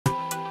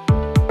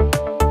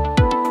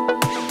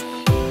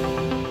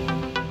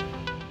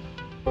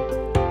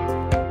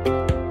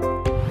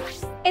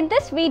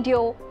this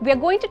video, we are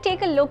going to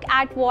take a look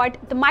at what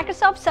the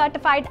Microsoft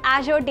Certified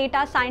Azure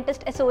Data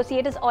Scientist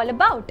Associate is all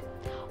about.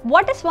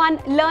 What does one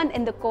learn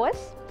in the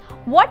course?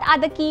 What are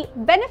the key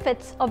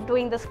benefits of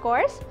doing this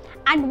course?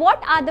 And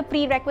what are the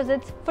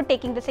prerequisites for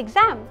taking this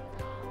exam?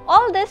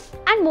 All this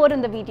and more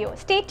in the video.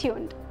 Stay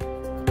tuned.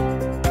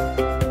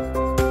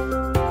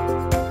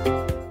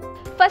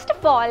 First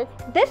of all,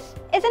 this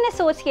is an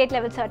associate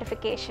level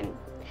certification.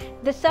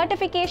 This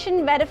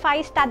certification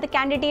verifies that the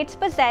candidates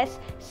possess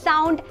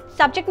sound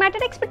subject matter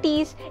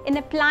expertise in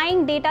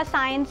applying data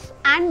science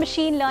and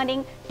machine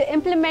learning to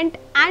implement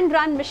and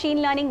run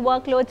machine learning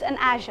workloads in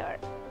Azure.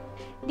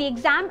 The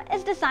exam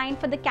is designed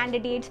for the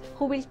candidates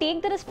who will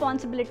take the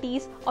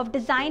responsibilities of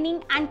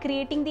designing and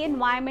creating the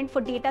environment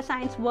for data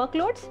science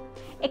workloads,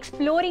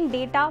 exploring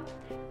data,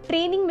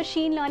 training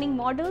machine learning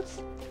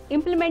models,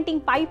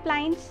 implementing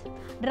pipelines,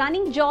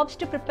 running jobs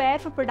to prepare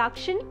for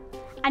production,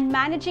 and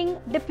managing,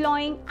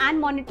 deploying, and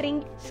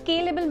monitoring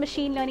scalable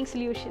machine learning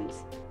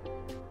solutions.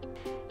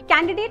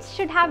 Candidates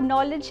should have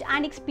knowledge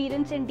and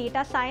experience in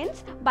data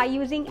science by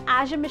using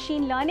Azure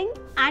Machine Learning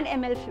and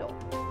MLflow.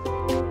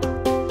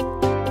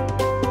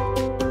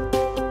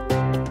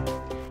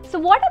 So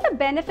what are the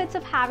benefits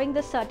of having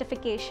this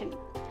certification?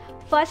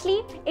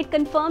 Firstly, it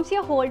confirms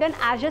your hold on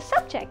Azure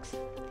subjects.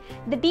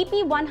 The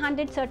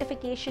DP100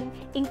 certification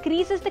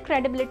increases the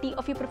credibility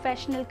of your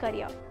professional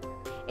career.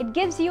 It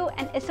gives you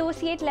an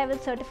associate level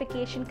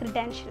certification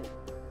credential.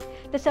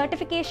 The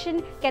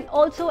certification can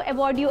also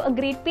award you a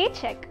great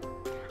paycheck,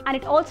 and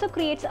it also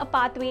creates a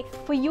pathway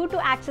for you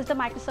to access the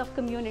Microsoft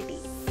community.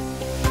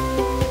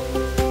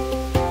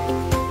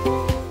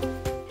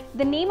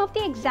 The name of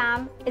the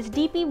exam is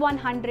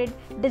DP100,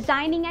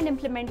 Designing and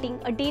Implementing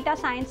a Data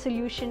Science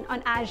Solution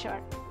on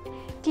Azure.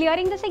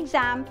 Clearing this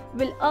exam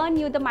will earn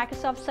you the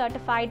Microsoft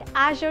Certified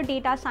Azure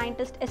Data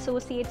Scientist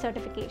Associate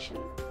certification.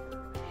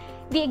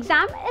 The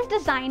exam is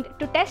designed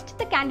to test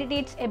the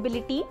candidate's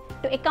ability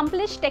to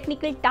accomplish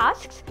technical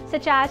tasks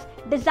such as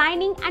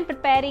designing and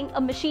preparing a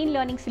machine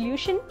learning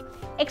solution,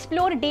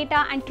 explore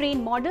data and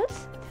train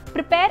models,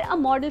 prepare a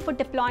model for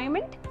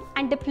deployment,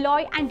 and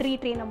deploy and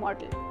retrain a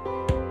model.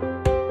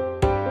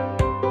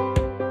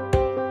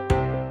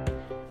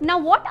 Now,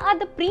 what are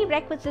the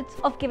prerequisites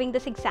of giving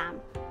this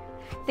exam?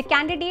 The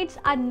candidates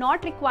are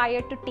not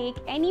required to take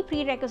any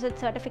prerequisite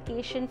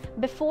certification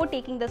before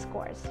taking this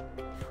course.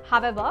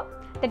 However,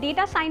 the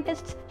data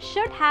scientists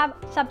should have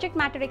subject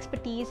matter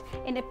expertise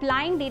in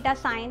applying data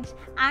science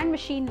and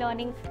machine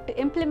learning to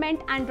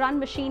implement and run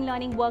machine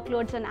learning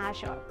workloads in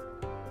Azure.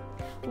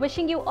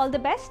 Wishing you all the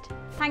best.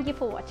 Thank you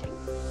for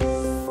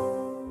watching.